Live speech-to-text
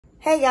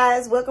Hey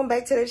guys, welcome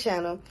back to the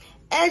channel.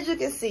 As you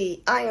can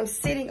see, I am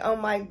sitting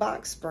on my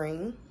box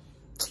spring,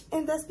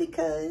 and that's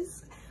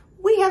because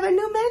we have a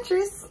new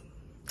mattress.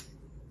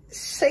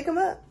 Shake them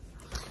up.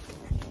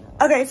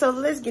 Okay, so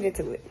let's get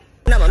into it.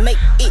 I'ma make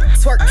it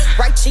twerk,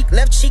 right cheek,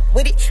 left cheek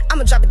with it.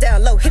 I'ma drop it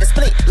down low, hit a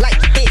split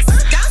like this. Don't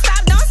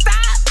stop, don't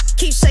stop.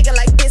 Keep shaking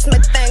like this, my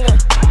thing.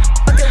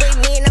 Fuck it with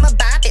me and I'ma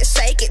bop it,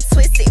 shake it,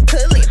 twist it,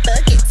 pull it,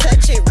 fuck it,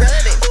 touch it,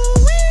 rub it.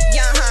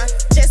 Yeah,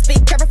 just be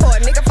careful for a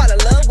nigga fall in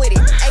love with it.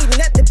 Ain't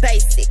nothing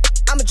basic.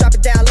 I'ma drop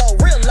it down low,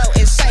 real low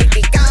and shake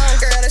it. Go on,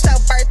 girl, it's your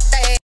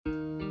birthday.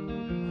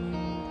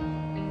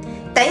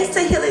 Thanks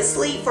to Helix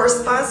Sleep for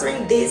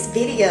sponsoring this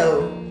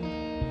video.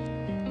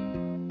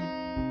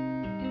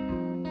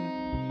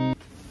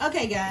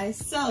 Okay guys,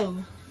 so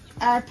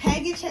our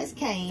package has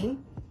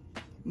came.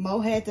 Mo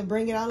had to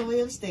bring it all the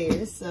way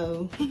upstairs,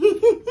 so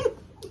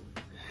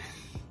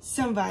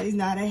somebody's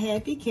not a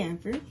happy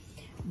camper.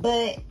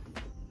 But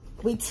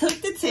we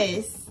took the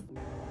test.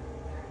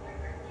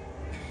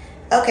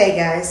 Okay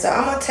guys, so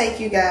I'm gonna take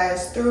you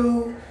guys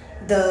through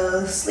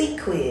the sleep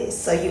quiz.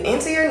 So you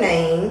enter your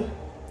name.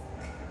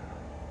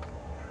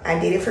 I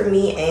did it for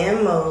me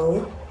and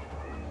Mo.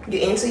 You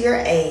enter your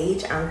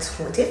age. I'm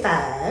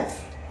 25.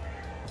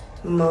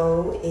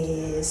 Mo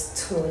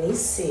is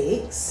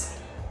 26.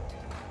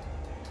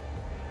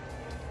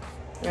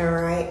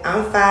 Alright,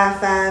 I'm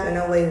 5'5" and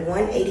I weigh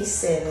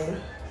 187.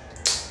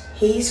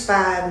 He's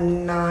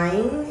 5'9"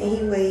 and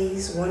he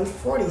weighs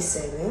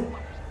 147.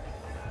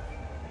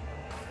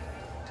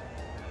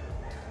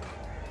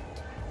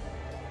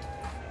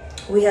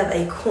 We have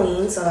a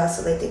queen, so I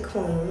selected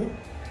queen.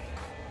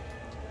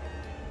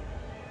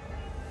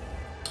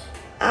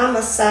 I'm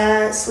a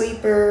side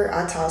sleeper.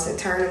 I toss and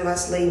turn in my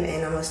sleep,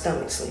 and I'm a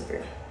stomach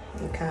sleeper.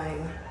 Okay.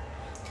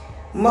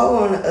 Mo,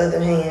 on the other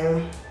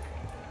hand,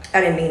 I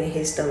didn't mean in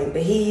his stomach,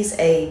 but he's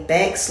a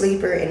back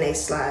sleeper and a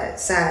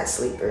side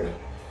sleeper.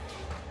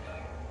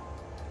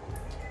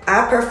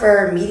 I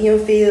prefer medium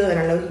feel, and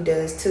I know he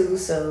does too,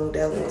 so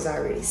that one is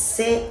already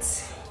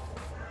set.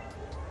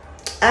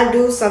 I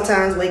do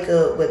sometimes wake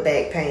up with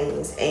back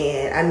pains,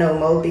 and I know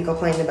Mo be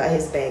complaining about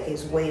his back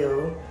as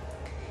well.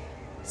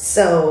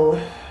 So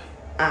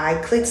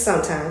I click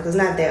sometimes, because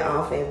not that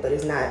often, but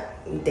it's not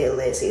that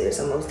less either.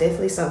 So most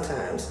definitely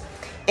sometimes.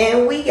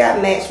 And we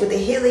got matched with the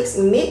Helix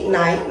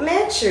Midnight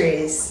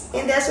mattress.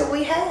 And that's what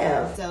we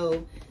have.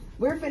 So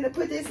we're finna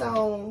put this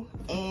on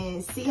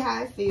and see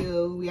how it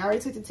feels. We already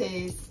took the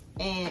test.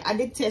 And I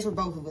did the test for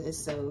both of us.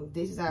 So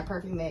this is our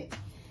perfect match.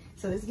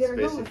 So let's get her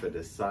going. Especially for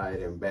the side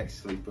and back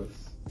sleepers.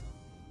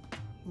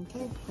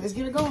 Okay, let's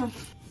get her going.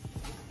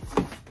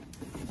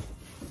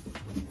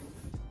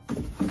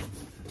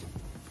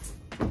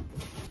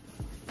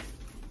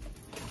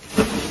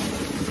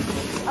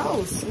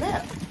 Oh,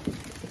 snap.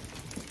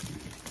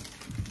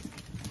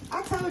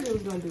 I told you I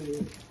was going to do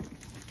this.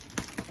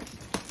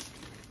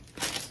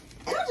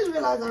 And I just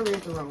realized I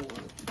read the wrong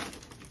one.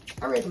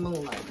 I read the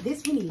Moonlight.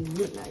 This we need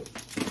Midnight.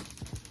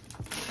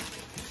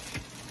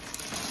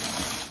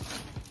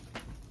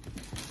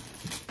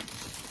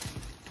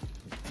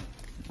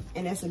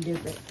 And that's a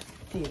different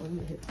feel. Let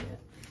me hit that.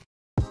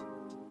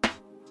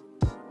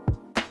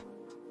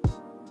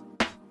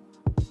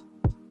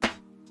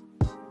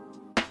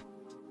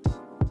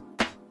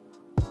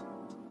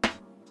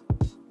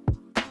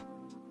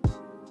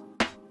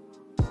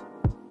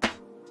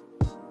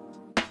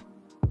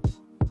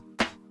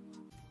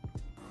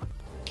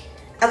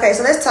 Okay,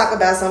 so let's talk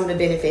about some of the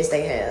benefits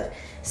they have.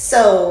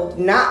 So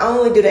not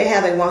only do they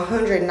have a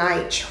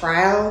 100-night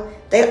trial,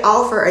 they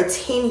offer a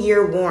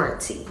 10-year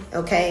warranty,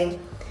 okay?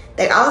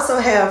 They also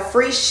have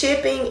free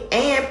shipping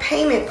and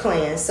payment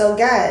plans. So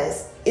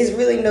guys, it's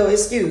really no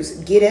excuse.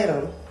 Get at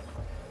them.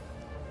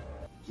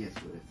 Guess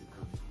what it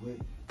comes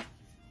with?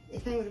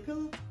 It came with a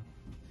pillow?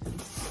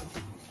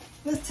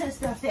 Let's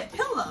test out that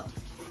pillow.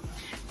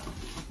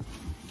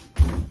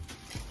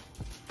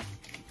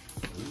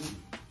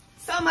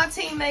 So my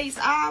teammates,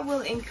 I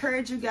will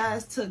encourage you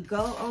guys to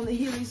go on the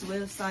Helix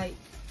website,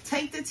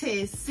 take the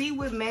test, see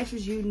what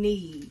mattress you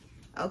need.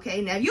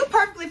 Okay, now you're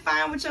perfectly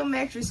fine with your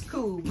mattress,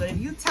 cool. But if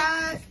you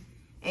tired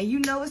and you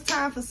know it's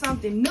time for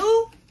something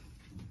new.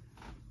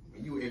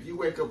 If you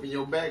wake up and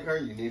your back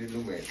hurt, you need a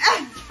new mattress.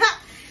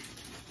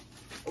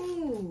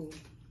 Ooh.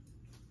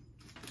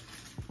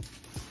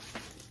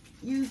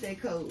 Use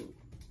that code.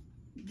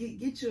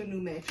 Get you a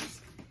new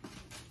mattress.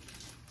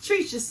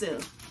 Treat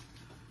yourself.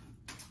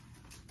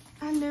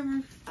 I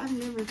never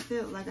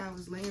felt like I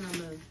was laying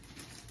on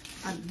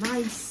a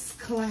nice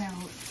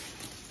cloud.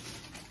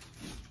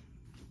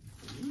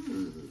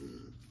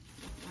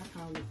 I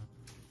call it.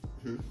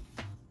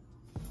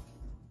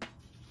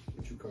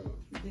 What you call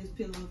it? This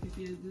pillow if it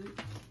feels good.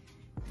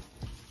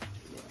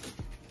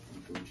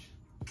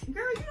 Yeah.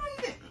 Girl, you don't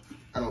even.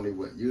 I don't need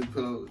what? Use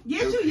pillows?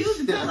 Yes, you use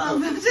the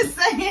pillows. I'm just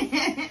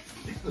saying.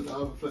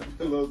 All the flat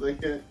pillows I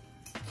got.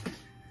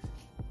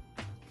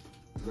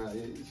 Nah,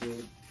 yeah, you should.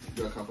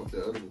 You gotta cop up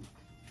the other one.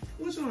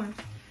 Which one?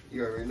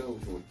 You already know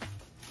which one.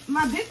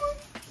 My big one?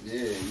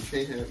 Yeah, you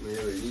can't have, man,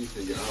 you need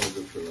to get all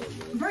the pillows,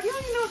 man. Bro, you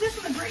don't even know if this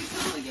is a great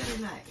pillow yet or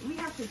cannot. We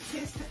have to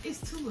test her. It's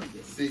 2 of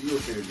them. See, you were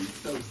gonna be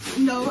so selfish.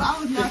 No, I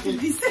was not gonna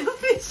be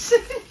selfish.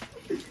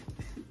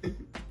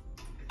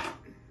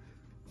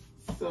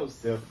 So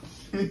selfish.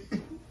 You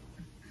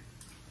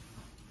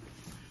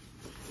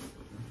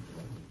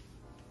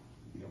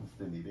don't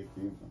still need it,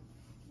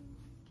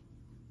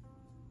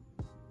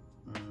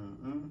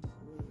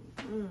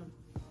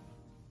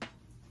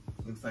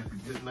 Looks like a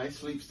good night's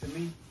sleeps to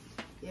me.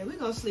 Yeah, we're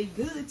gonna sleep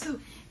good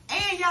too.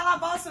 And y'all, I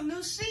bought some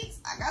new sheets.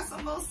 I got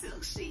some more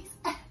silk sheets.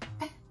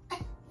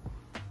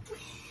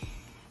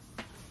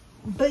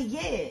 But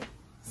yeah,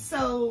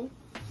 so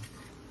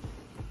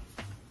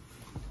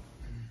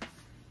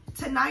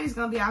tonight is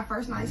gonna be our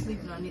first night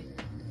sleeping on it.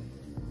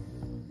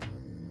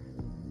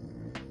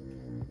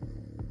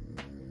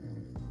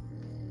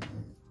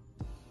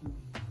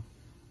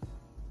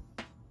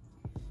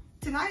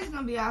 Tonight is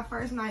gonna be our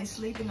first night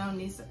sleeping on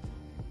this.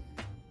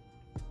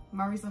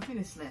 Maurice, I'm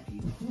finna slap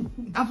you.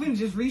 I'm finna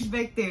just reach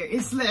back there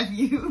and slap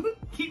you.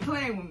 Keep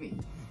playing with me.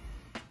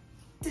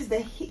 This is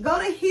the go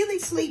to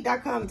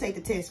helixsleep.com and take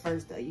the test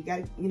first though. You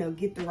gotta, you know,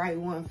 get the right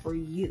one for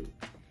you.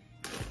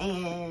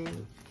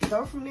 And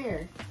go from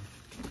there.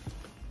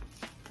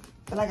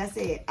 But like I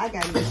said, I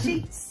got new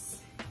sheets.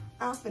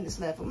 I'm finna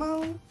slap them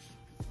on.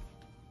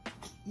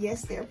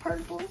 Yes, they're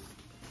purple.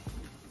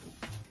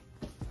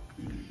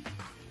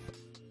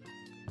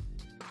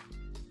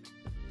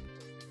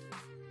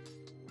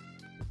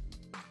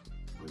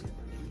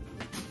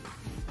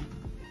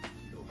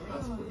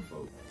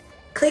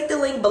 Click the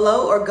link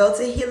below or go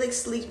to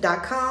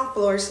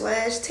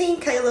helixsleep.com/Team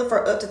Kayla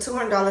for up to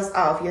 $200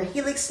 off your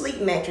Helix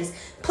Sleep mattress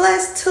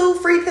plus 2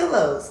 free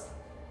pillows.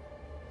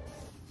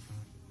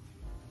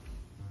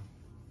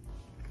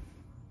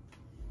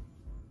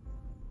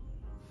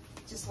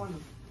 Just want to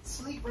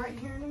sleep right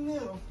here in the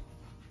middle.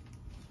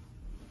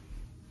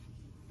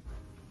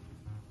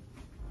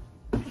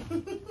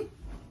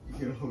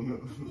 You don't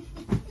know.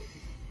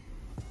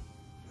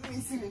 Let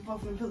me see what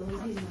both of the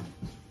pillows are.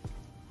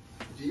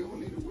 You don't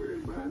need to worry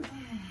about it.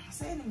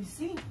 Say, let me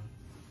see.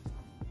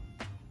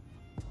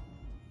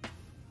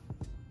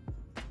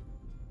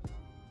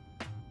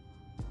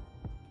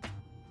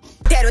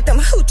 Dad with them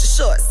hoochie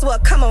shorts, well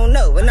come on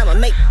over and I'ma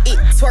make it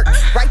twerk.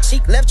 Right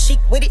cheek, left cheek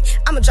with it,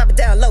 I'ma drop it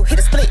down low, hit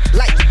a split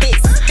like